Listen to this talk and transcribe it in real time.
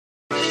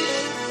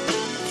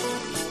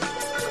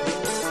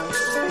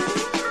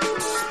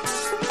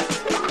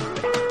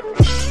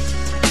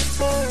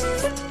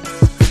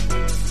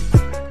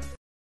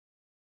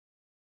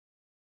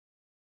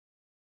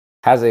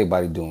How's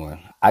everybody doing?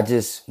 I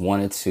just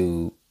wanted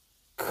to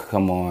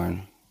come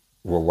on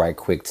right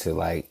quick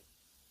to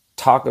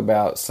talk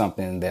about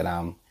something that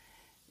I'm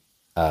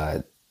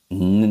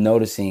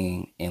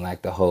noticing in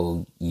like the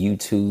whole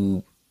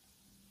YouTube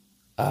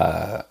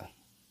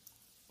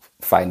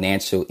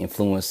financial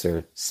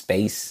influencer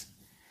space.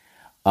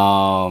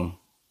 Um,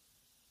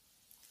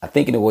 I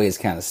think in a way it's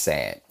kind of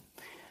sad.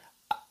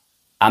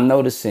 I'm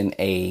noticing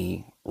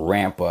a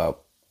ramp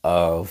up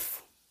of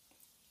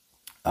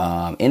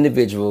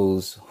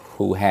individuals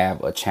who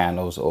have a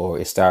channels or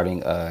is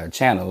starting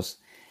channels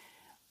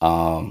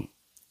and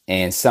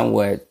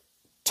somewhat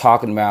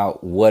talking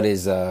about what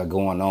is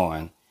going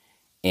on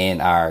in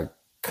our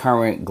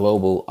current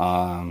global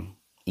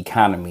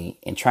economy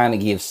and trying to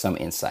give some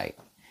insight.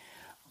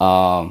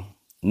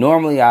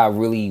 Normally, I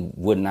really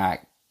would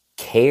not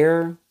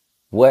care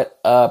what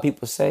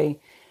people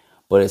say,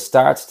 but it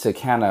starts to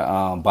kind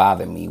of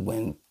bother me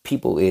when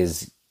people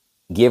is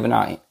giving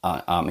out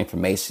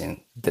information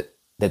that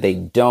they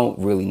don't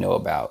really know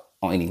about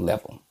on any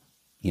level.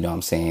 You know what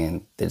I'm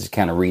saying? They're just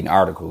kind of reading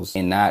articles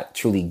and not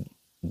truly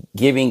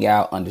giving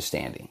out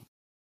understanding.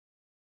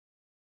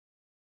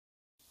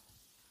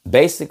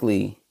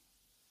 Basically,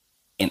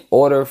 in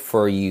order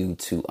for you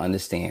to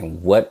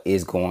understand what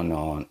is going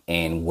on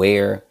and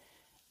where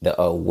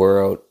the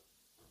world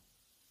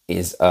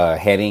is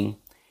heading,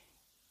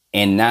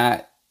 and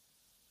not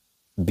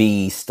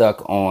be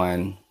stuck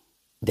on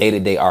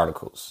day-to-day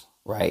articles,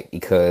 right?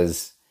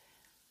 Because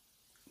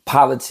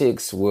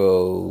politics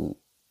will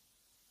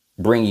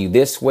bring you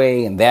this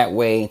way and that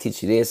way and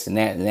teach you this and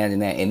that and that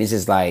and that. And it's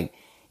just like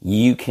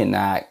you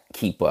cannot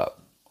keep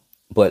up.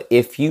 But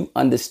if you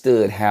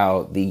understood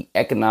how the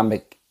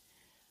economic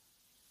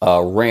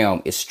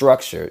realm is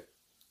structured,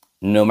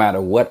 no matter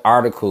what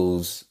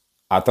articles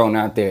are thrown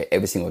out there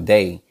every single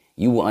day,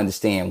 you will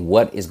understand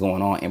what is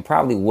going on and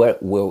probably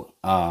what will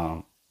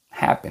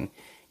happen.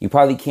 You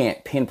probably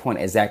can't pinpoint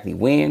exactly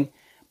when,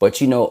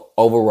 but you know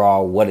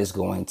overall what is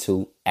going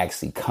to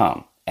actually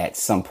come at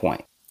some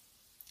point.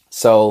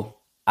 So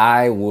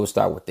I will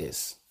start with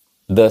this.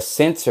 The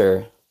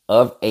center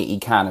of a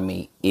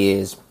economy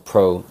is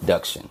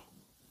production.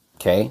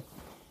 Okay.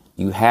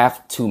 You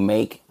have to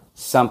make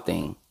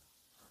something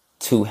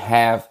to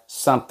have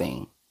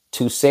something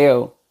to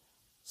sell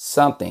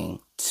something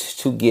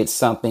to get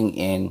something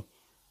in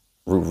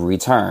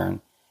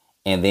return.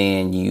 And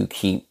then you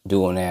keep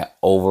doing that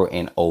over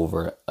and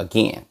over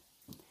again.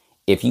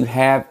 If you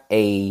have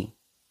a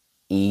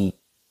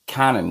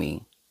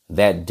economy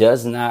that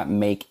does not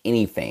make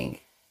anything,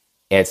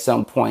 at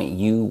some point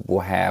you will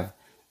have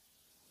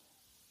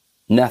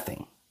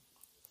nothing.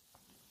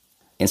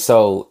 And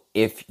so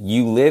if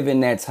you live in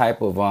that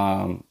type of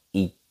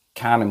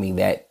economy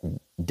that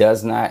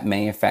does not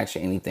manufacture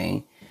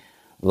anything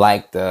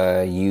like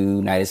the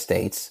United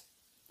States,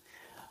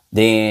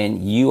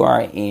 then you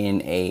are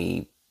in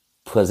a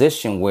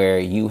position where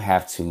you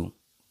have to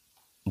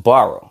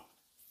borrow.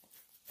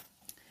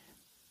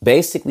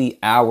 Basically,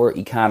 our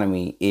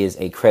economy is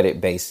a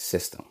credit-based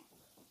system.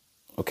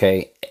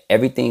 Okay,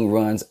 everything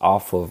runs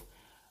off of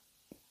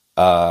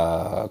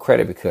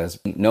credit because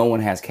no one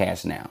has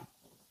cash now,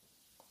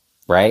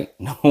 right?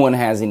 No one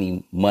has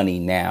any money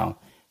now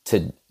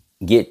to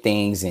get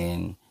things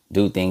and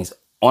do things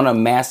on a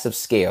massive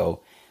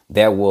scale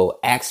that will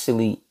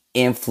actually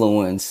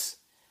influence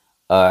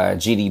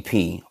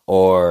GDP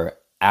or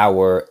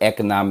our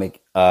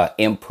economic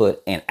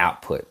input and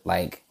output.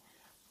 Like,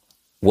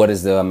 what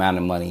is the amount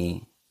of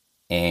money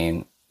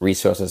and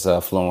resources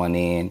flowing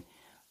in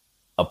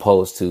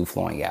opposed to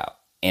flowing out,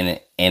 and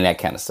that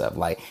kind of stuff.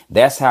 Like,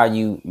 that's how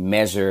you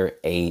measure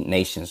a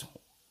nation's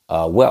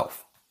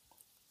wealth.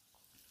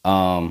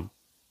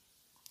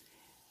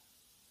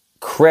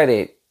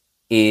 Credit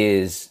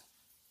is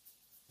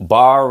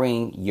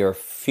borrowing your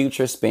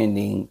future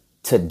spending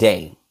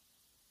today,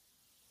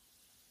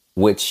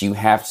 which you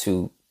have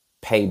to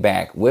pay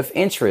back with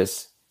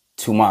interest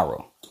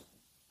tomorrow.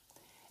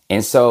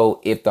 And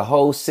so if the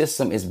whole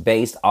system is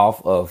based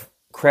off of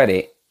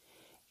credit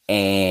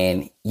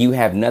and you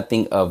have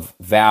nothing of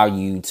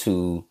value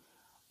to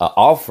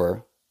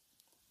offer,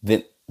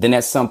 then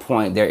at some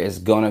point there is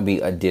going to be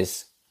a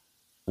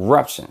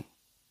disruption.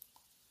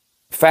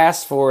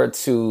 Fast forward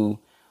to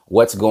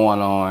what's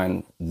going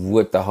on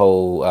with the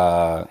whole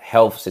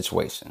health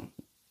situation.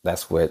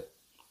 That's what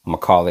I'm gonna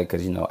call it,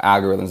 because you know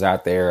algorithms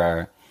out there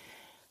are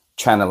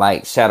trying to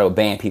like shadow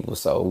ban people,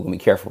 so we're gonna be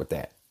careful with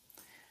that.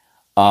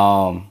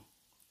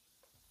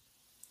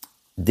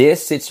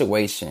 This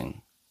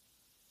situation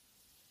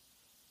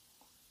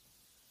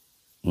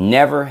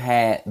never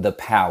had the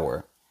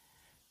power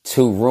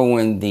to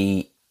ruin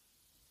the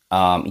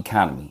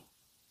economy.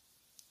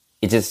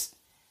 That's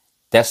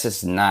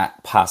just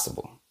not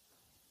possible.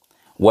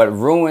 What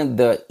ruined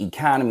the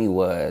economy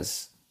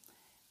was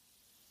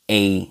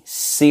a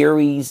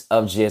series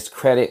of just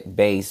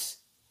credit-based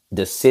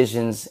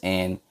decisions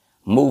and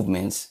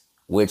movements,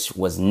 which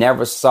was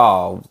never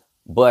solved,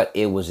 but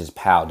it was just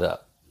piled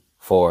up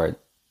for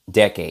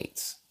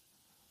decades.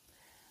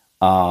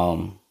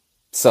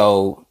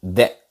 So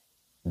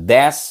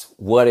That's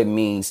what it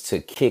means to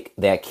kick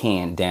that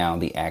can down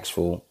the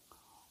actual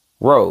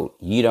road.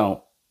 You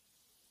don't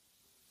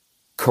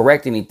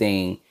correct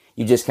anything.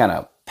 You just kind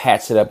of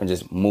patch it up and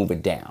just move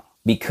it down.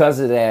 Because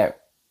of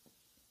that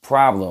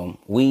problem,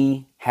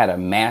 we had a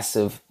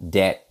massive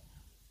debt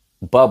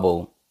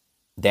bubble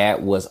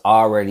that was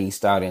already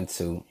starting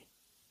to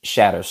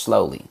shatter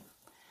slowly.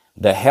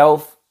 The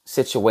health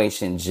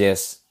situation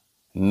just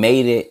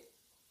made it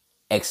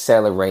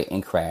accelerate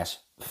and crash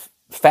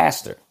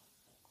faster.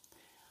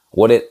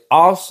 What it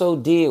also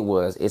did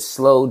was it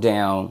slowed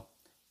down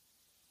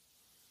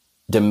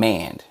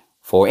demand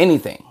for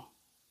anything.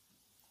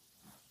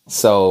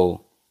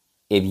 So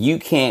if you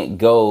can't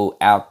go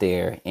out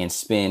there and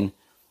spend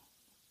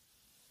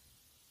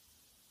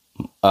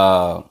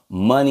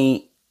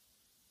money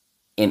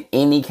in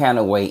any kind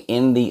of way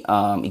in the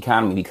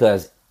economy,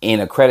 because in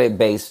a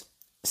credit-based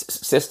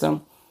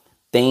system,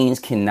 things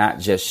cannot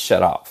just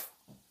shut off.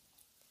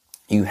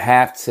 You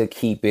have to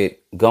keep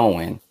it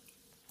going.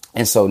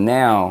 And so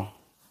now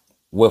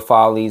with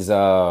all these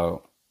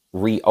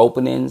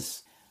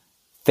reopenings,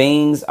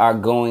 things are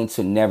going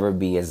to never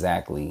be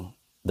exactly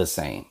the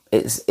same.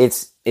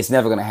 It's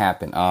never going to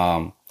happen.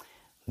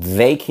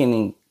 They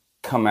can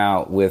come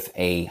out with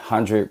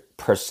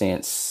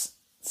 100%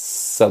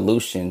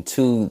 solution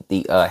to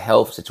the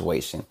health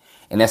situation,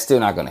 and that's still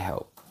not going to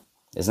help.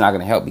 It's not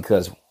going to help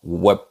because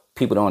what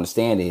people don't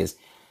understand is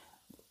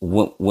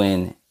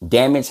when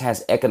damage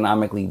has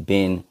economically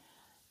been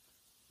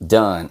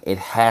done, it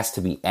has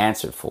to be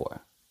answered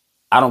for.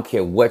 I don't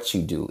care what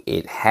you do.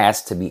 It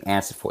has to be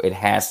answered for. It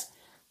has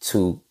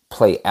to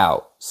play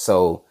out.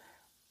 So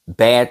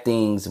bad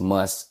things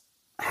must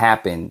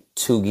happen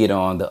to get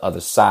on the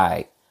other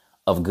side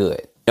of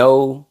good.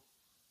 No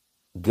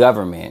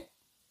government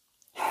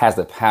has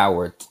the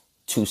power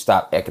to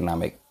stop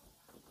economic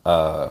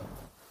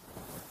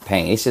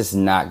pain. It's just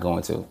not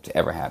going to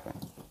ever happen.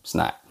 It's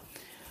not.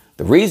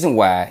 The reason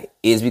why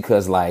is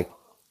because, like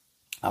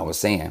I was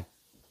saying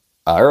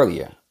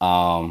earlier,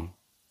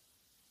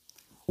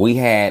 we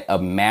had a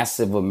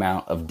massive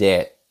amount of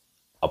debt,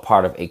 a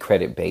part of a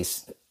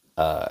credit-based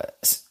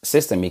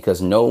system, because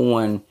no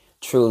one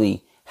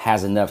truly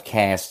has enough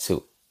cash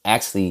to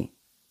actually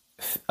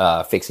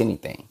fix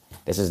anything.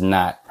 This is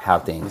not how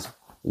things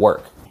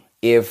work.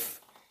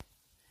 If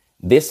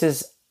this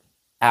is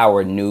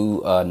our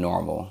new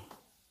normal,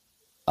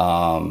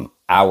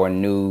 our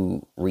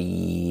new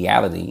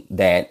reality,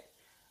 that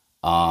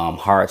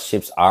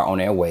hardships are on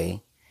their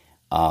way,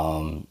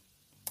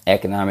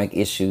 economic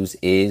issues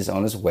is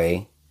on its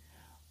way,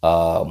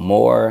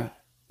 more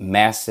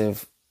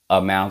massive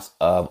amounts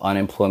of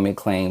unemployment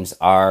claims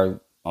are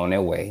on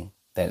their way,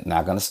 that's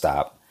not going to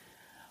stop,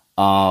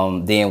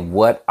 then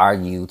what are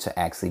you to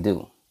actually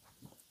do?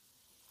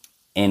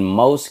 In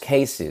most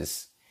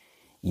cases,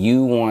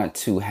 you want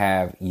to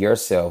have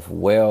yourself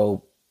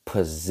well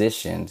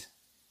positioned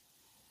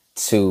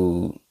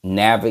to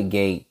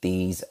navigate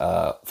these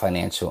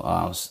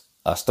financial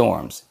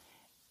storms.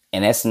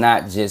 And that's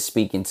not just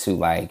speaking to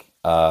like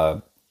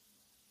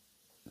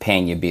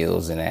paying your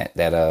bills and that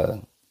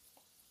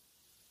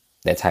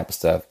type of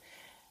stuff.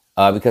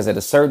 Because at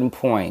a certain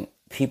point,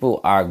 people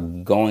are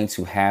going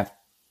to have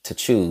to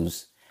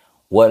choose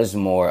what is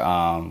more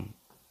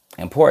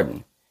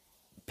important,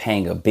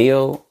 paying a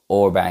bill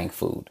or buying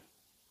food.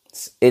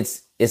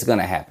 It's going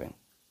to happen.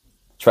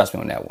 Trust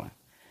me on that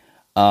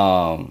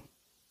one.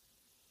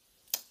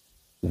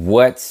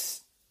 What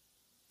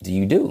do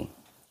you do?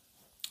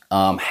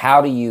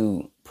 How do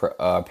you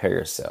prepare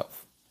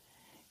yourself?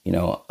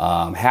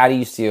 How do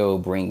you still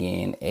bring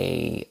in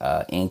a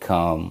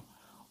income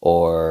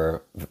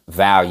or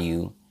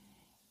value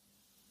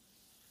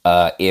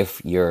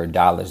if your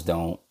dollars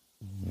don't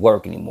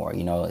work anymore?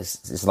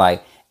 It's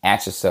like,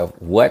 ask yourself,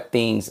 what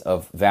things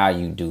of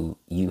value do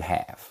you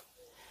have?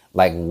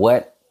 Like,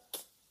 what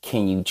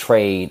can you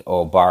trade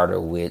or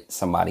barter with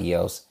somebody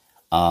else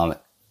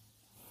at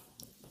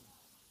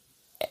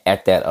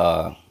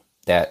that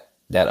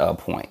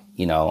point?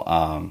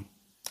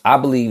 I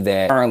believe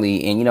that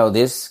currently, and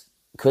this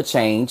could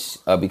change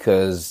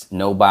because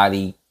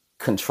nobody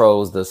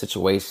controls the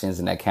situations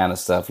and that kind of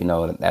stuff.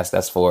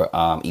 That's for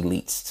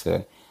elites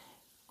to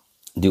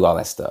do all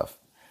that stuff.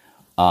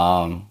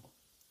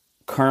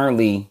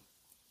 Currently,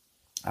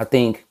 I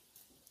think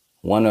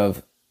one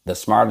of the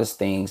smartest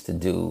things to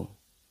do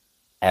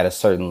at a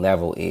certain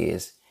level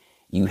is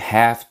you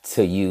have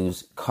to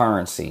use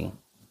currency,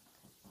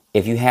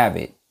 if you have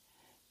it,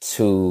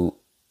 to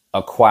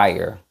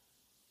acquire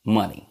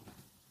money.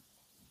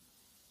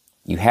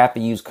 You have to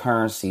use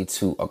currency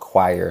to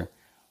acquire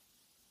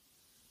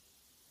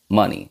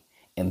money.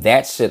 And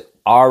that should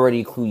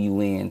already clue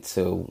you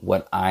into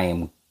what I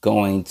am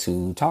going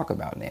to talk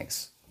about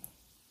next.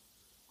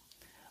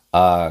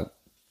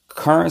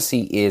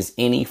 Currency is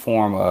any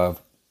form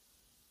of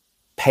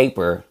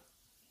paper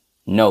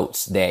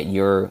notes that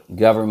your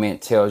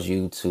government tells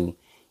you to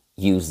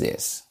use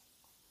this.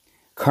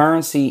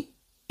 Currency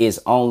is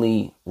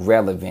only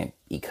relevant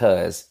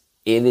because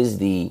it is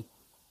the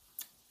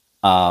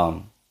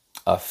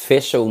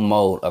official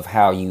mode of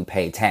how you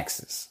pay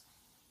taxes.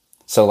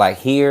 So like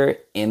here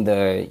in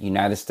the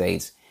United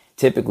States,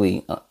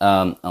 typically,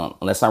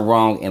 unless I'm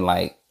wrong, and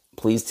like,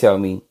 please tell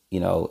me,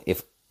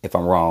 if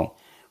I'm wrong.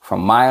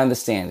 From my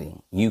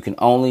understanding, you can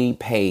only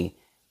pay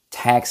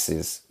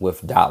taxes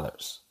with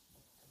dollars.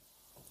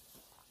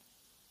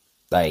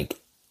 Like,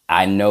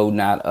 I know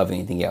not of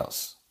anything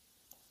else,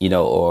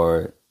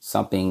 or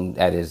something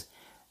that is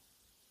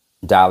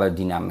dollar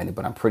denominated,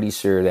 but I'm pretty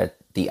sure that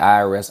the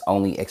IRS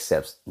only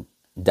accepts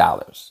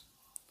dollars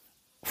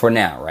for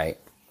now, right?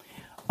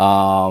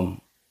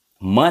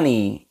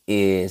 Money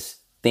is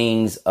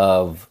things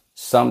of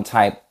some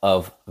type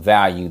of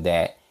value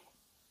that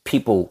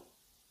people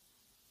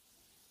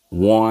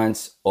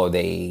want or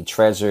they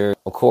treasure.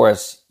 Of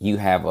course, you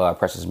have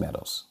precious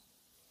metals,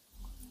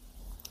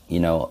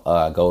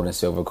 gold and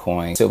silver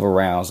coins, silver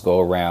rounds,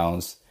 gold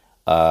rounds,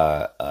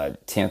 a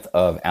tenth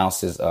of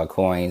ounces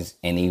coins,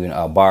 and even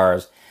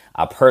bars.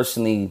 I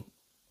personally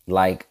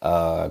like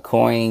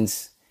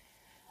coins.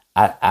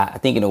 I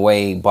think in a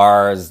way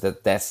bars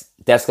that's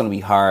going to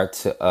be hard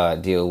to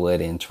deal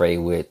with and trade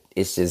with.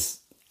 It's just,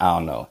 I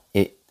don't know.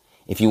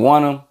 If you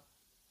want them,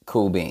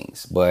 cool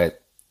beans. But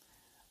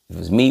if it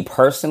was me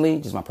personally,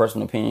 just my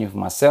personal opinion for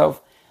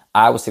myself,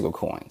 I would stick with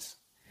coins.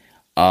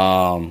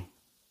 For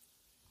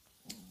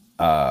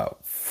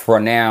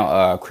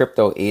now,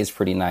 crypto is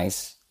pretty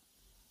nice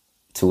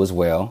too as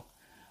well.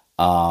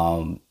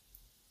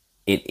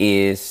 It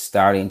is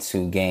starting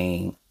to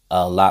gain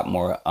a lot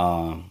more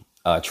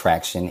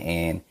traction,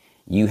 and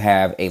you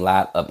have a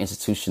lot of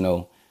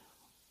institutional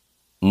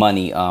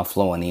money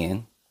flowing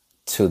in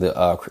to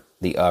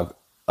the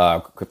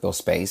crypto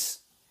space.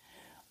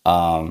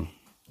 I'm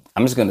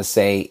just going to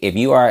say, if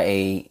you are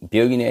a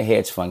billionaire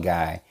hedge fund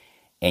guy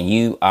and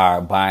you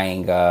are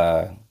buying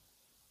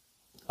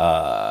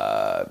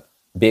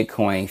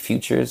Bitcoin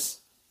futures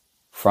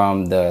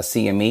from the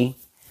CME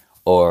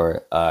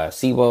or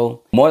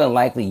SIBO, more than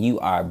likely you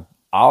are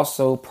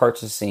also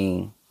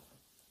purchasing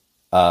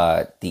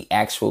the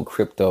actual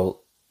crypto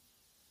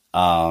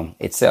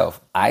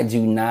itself. I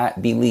do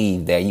not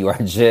believe that you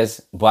are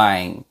just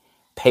buying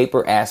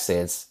paper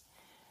assets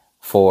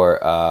for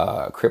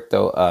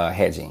crypto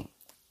hedging.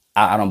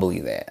 I don't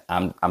believe that.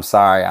 I'm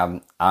sorry.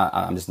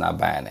 I'm just not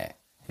buying that,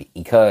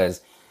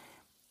 because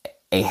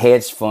a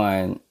hedge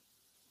fund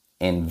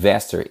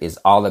investor is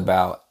all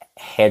about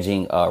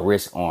hedging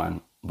risk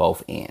on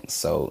both ends.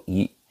 So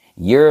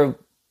you're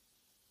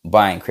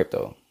buying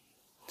crypto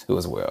too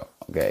as well.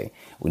 Okay,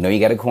 we know you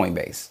got a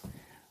Coinbase.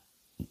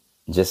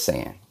 Just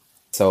saying.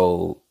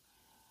 So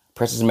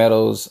precious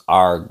metals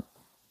are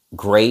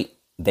great.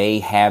 They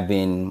have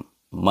been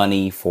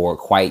money for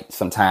quite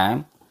some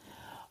time.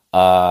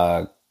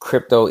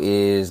 Crypto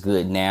is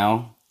good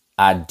now.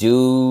 I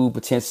do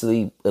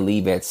potentially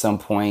believe at some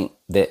point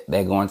that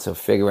they're going to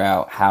figure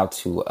out how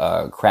to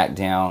crack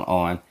down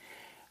on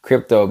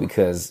crypto,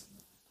 because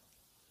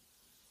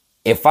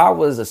if I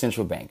was a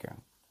central banker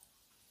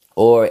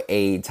or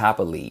a top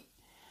elite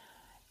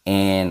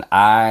and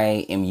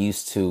I am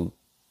used to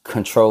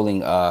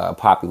controlling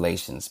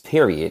populations,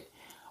 period,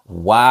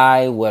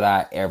 why would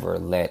I ever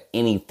let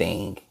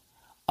anything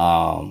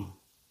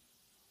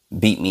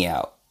beat me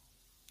out?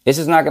 It's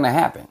just not going to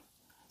happen.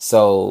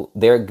 So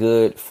they're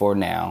good for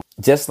now.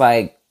 Just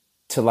like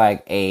to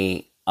like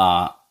a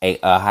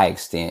high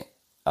extent,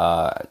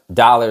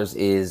 dollars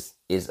is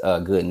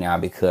good now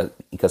because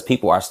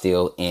people are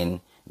still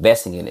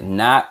investing in it,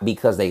 not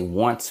because they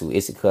want to.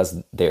 It's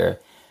because they're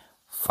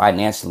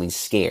financially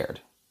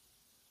scared.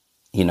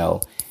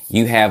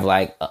 You have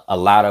like a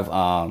lot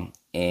of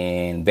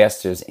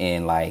investors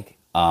in like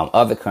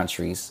other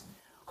countries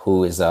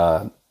who is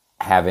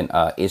having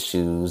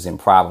issues and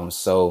problems.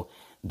 So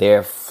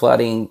they're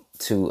flooding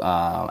to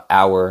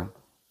our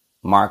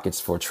markets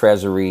for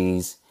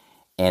treasuries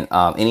and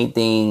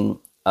anything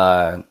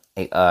a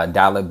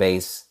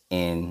dollar-based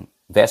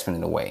investment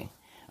in a way,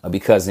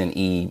 because in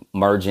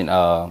emerging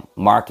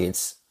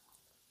markets,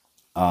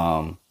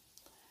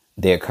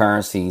 their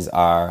currencies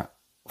are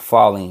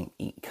falling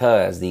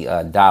because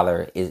the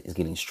dollar is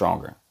getting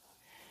stronger.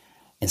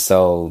 And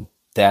so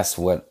that's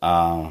what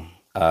kind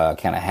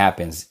of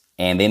happens.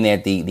 And then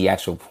at the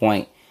actual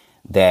point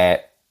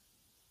that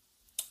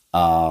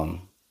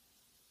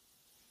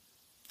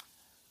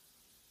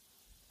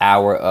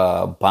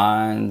our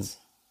bonds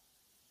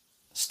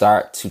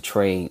start to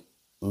trade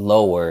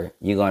lower,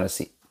 you're going to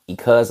see,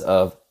 because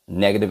of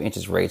negative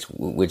interest rates,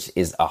 which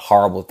is a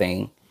horrible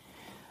thing.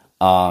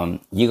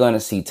 You're going to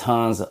see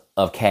tons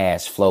of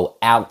cash flow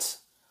out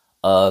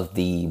of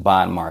the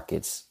bond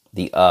markets,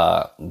 the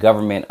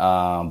government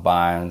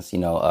bonds,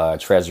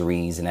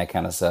 treasuries and that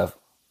kind of stuff,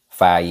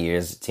 5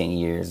 years, 10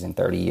 years and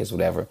 30 years,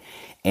 whatever,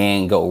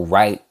 and go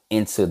right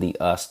into the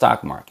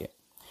stock market.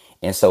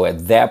 And so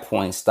at that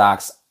point,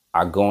 stocks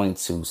are going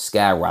to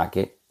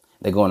skyrocket.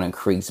 They're going to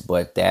increase,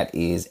 but that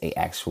is a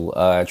actual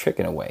trick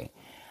in a way.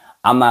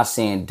 I'm not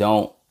saying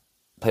don't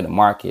play the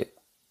market.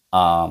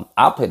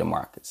 I'll play the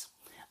markets.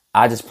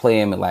 I just play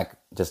them in like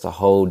just a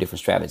whole different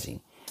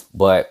strategy.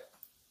 But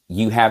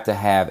you have to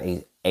have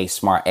a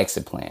smart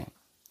exit plan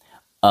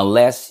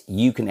unless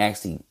you can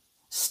actually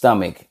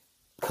stomach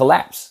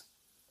collapse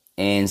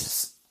and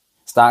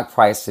stock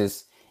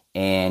prices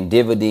and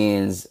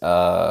dividends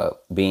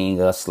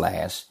being a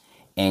slash,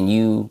 and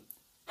you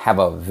have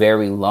a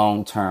very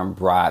long-term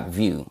broad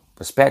view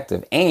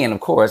perspective. And of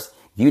course,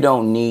 you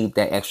don't need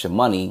that extra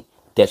money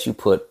that you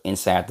put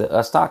inside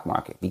the stock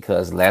market,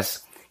 because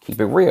let's keep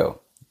it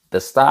real.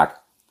 The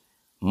stock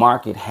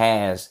market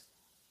has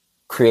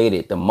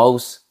created the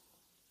most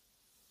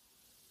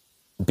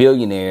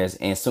billionaires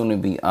and soon to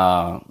be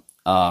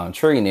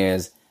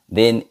trillionaires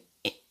than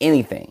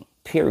anything,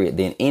 period,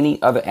 than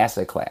any other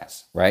asset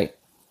class, right?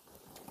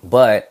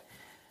 But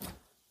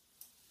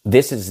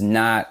this is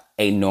not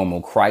a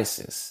normal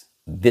crisis.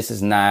 This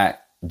is not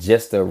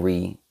just a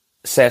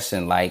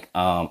recession like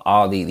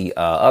all the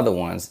other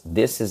ones.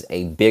 This is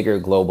a bigger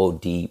global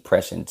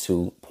depression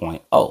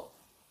 2.0.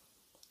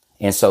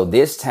 And so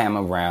this time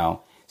around,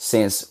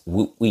 since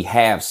we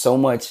have so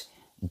much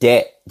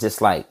debt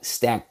just like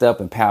stacked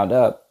up and piled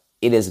up,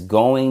 it is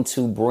going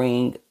to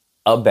bring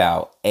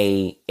about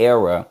a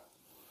era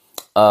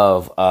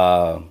of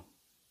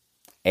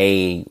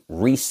a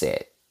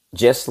reset.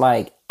 Just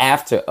like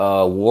after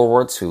World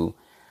War II,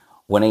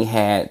 when they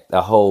had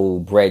the whole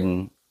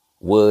Bretton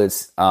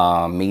Woods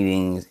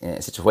meetings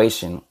and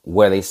situation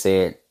where they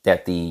said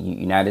that the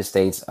United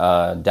States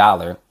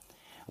dollar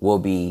will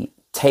be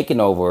taken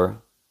over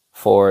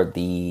for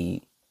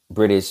the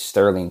British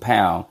sterling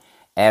pound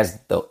as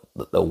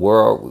the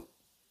world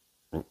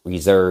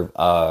reserve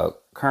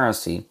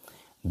currency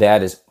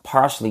that is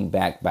partially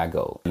backed by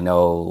gold. You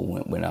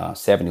know, when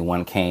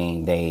 71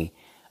 came, they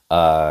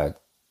cut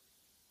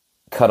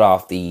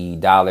off the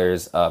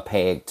dollars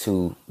pegged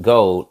to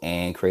gold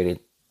and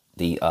created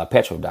the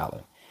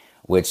petrodollar,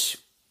 which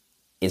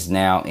is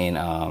now in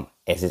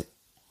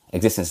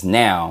existence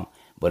now,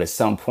 but at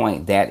some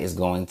point that is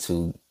going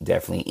to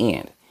definitely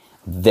end.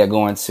 They're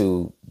going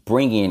to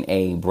bring in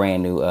a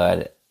brand new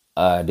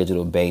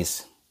digital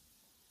based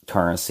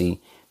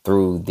currency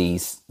through the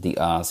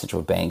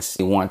central banks.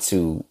 They want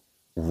to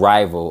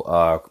rival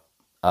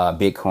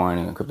Bitcoin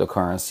and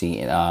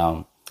cryptocurrency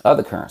and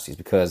other currencies,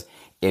 because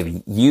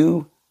if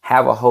you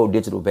have a whole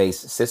digital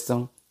based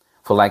system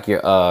for like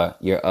your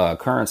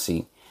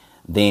currency,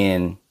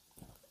 then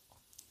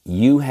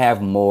you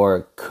have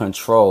more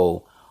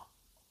control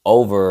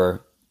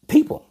over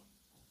people.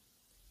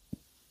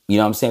 You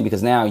know what I'm saying?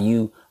 Because now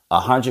you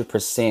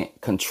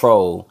 100%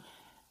 control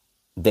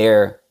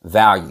their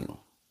value.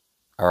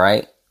 All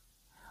right.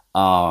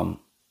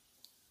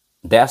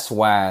 That's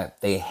why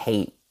they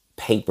hate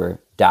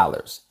paper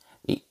dollars,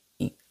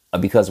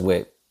 because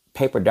with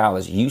paper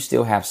dollars, you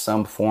still have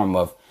some form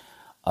of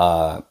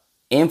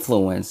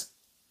influence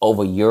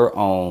over your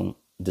own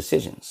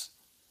decisions.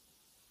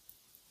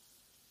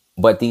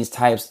 But these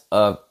types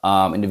of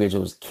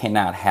individuals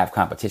cannot have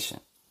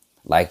competition.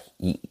 Like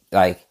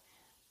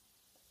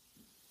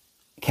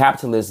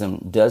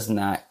capitalism does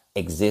not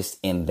exist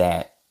in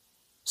that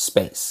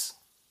space.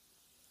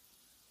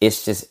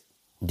 It's just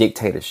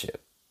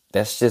dictatorship.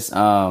 That's just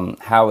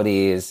how it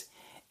is.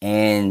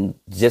 And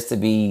just to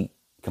be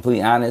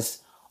completely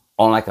honest,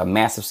 on like a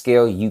massive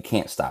scale, you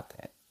can't stop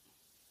that.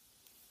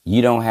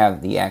 You don't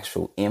have the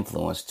actual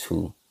influence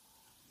to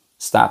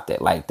stop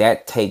that. Like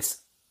that takes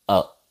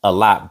a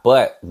lot.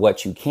 But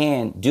what you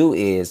can do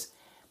is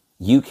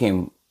you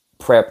can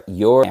prep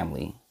your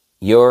family,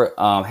 your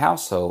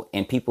household,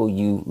 and people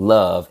you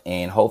love,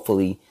 and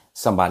hopefully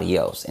somebody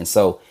else. And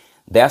so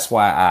that's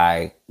why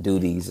I do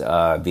these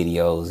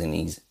videos and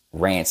these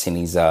rants and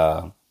these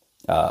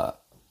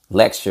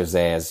lectures,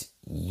 as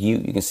you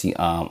can see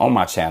on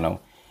my channel,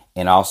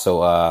 and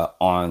also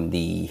on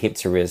the Hip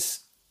to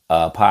Risk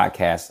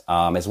podcast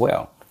as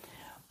well.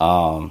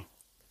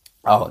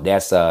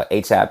 That's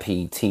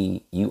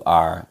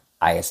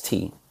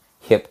HIPTURIST,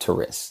 Hip to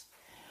Risk.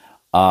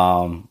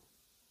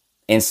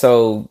 And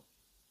so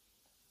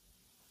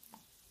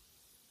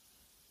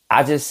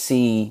I just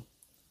see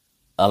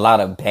a lot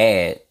of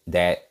bad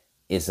that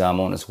is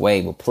on its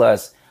way, but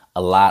plus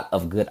a lot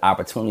of good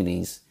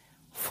opportunities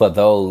for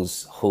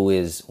those who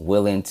is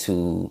willing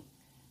to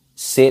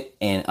sit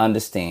and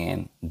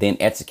understand, then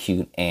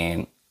execute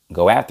and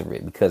go after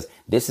it. Because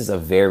this is a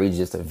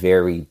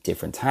very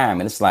different time.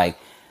 And it's like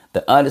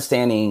the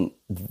understanding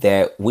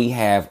that we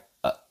have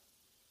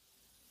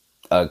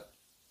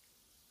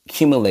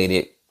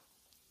accumulated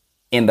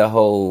in the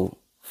whole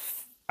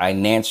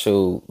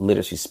financial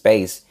literacy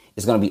space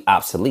is going to be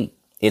obsolete.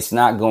 It's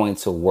not going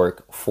to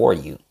work for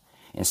you.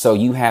 And so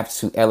you have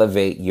to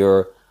elevate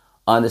your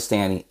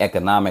understanding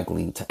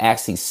economically to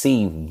actually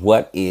see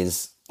what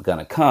is going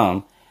to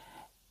come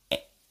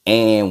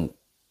and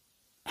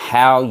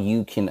how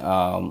you can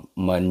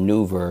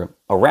maneuver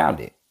around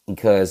it.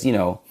 Because, you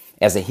know,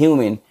 as a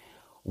human,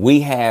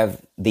 we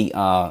have the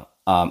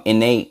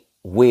innate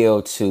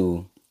will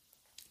to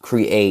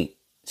create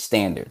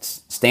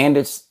standards.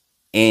 Standards,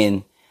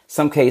 in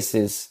some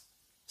cases,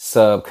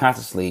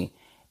 subconsciously,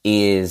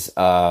 is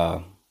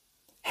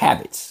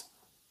habits.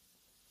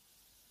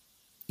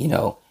 You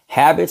know,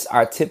 Habits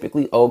are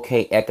typically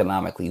okay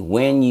economically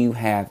when you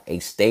have a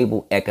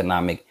stable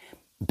economic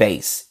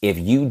base. If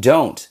you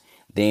don't,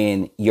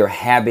 then your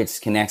habits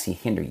can actually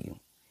hinder you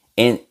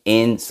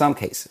in some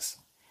cases.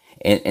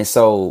 And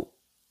so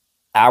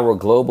our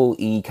global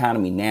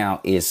economy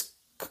now is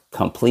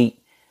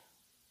complete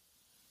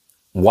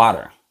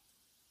water.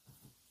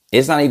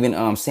 It's not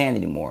even sand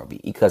anymore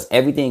because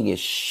everything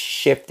is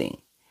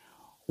shifting.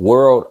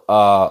 World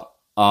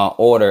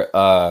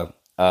order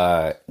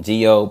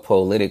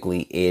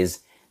geopolitically is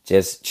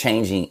just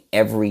changing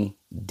every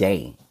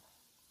day.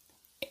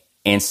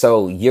 And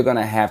so you're going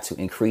to have to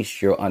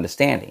increase your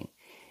understanding.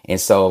 And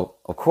so,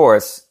 of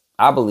course,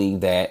 I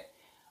believe that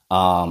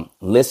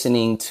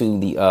listening to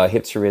the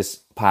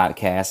Hipsterist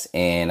podcast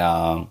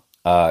and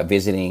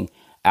visiting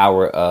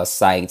our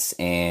sites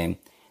and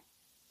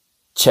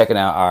checking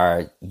out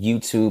our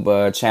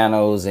YouTube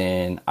channels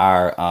and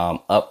our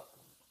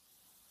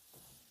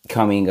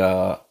upcoming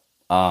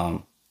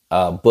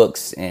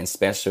books and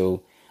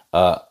special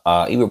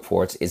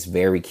e-reports is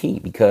very key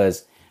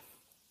because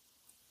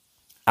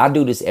I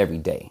do this every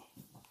day.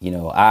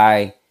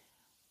 I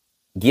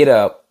get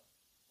up,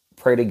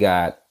 pray to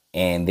God,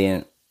 and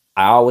then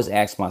I always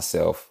ask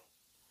myself,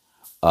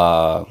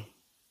 how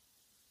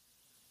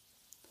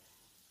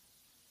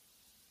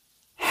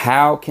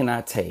can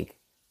I take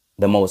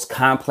the most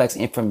complex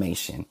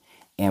information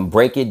and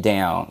break it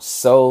down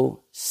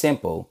so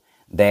simple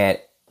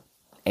that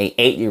a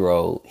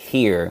 8-year-old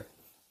here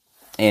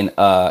in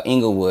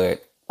Inglewood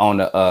on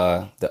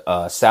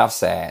the South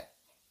Side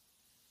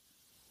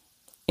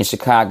in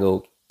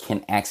Chicago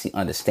can actually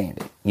understand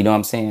it. You know what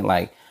I'm saying?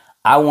 Like,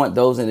 I want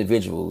those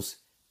individuals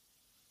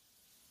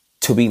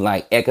to be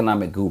like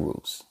economic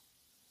gurus,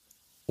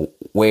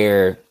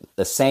 where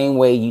the same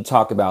way you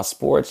talk about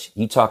sports,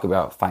 you talk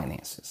about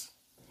finances.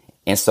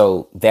 And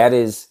so that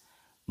is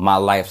my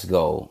life's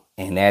goal.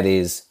 And that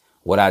is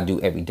what I do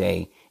every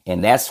day.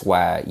 And that's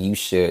why you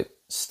should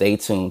stay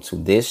tuned to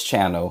this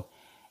channel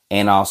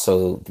and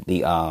also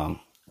the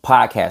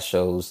podcast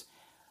shows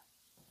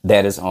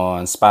that is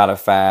on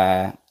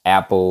Spotify,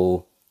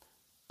 Apple,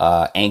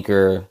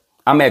 Anchor.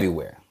 I'm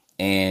everywhere.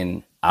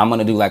 And I'm going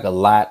to do like a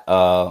lot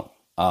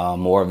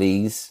more of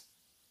these.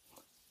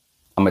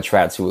 I'm going to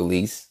try to at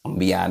least, I'm going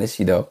to be honest,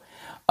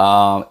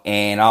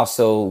 and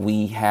also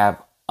we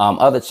have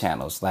other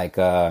channels like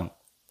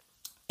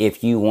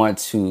if you want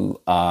to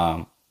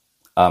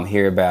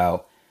hear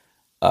about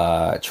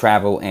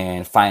travel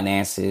and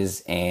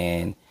finances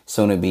and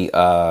soon to be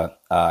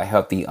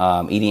healthy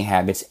eating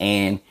habits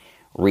and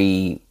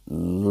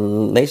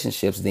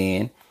relationships,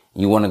 then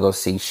you want to go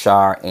see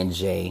Shar and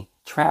Jay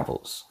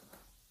Travels.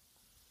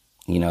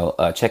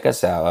 Check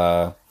us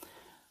out.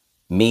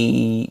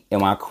 Me and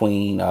my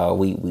queen,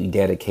 we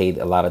dedicate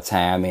a lot of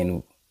time,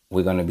 and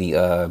we're going to be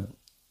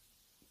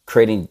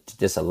creating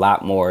just a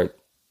lot more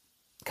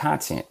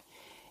content.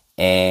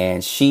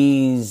 And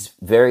she's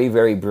very,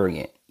 very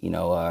brilliant.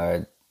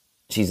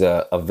 She's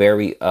a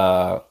very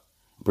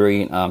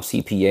brilliant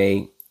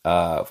CPA,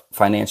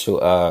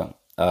 financial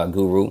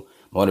guru,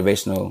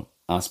 motivational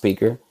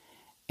speaker,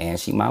 and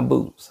she my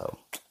boo. So,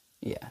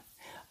 yeah.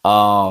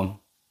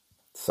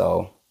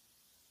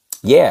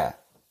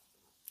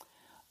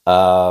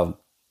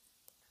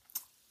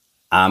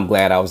 I'm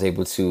glad I was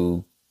able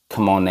to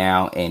come on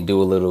now and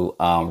do a little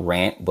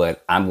rant,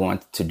 but I'm going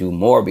to do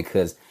more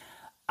because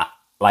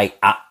I'm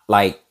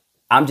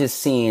just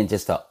seeing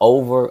just an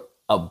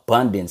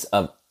overabundance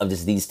of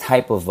just these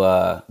type of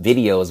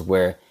videos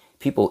where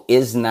people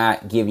is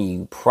not giving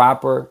you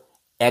proper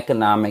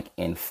economic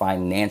and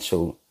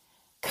financial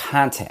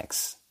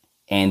context,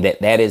 and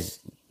that is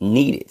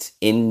needed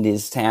in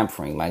this time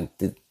frame. Like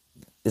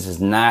this is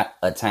not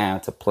a time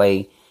to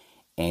play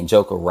and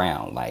joke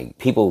around. Like,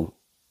 people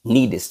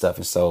need this stuff,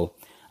 and so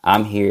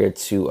I'm here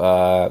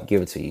to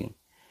give it to you.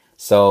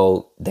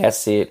 So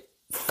that's it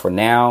for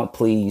now.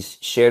 Please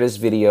share this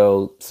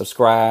video,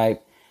 subscribe,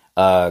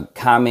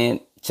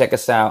 comment, check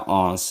us out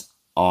on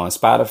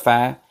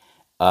Spotify,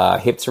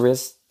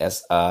 Hipterist.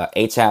 That's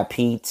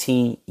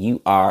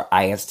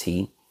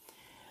HIPTURIST.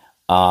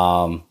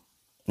 And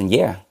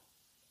yeah,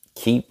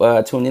 keep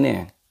tuning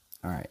in.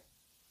 All right.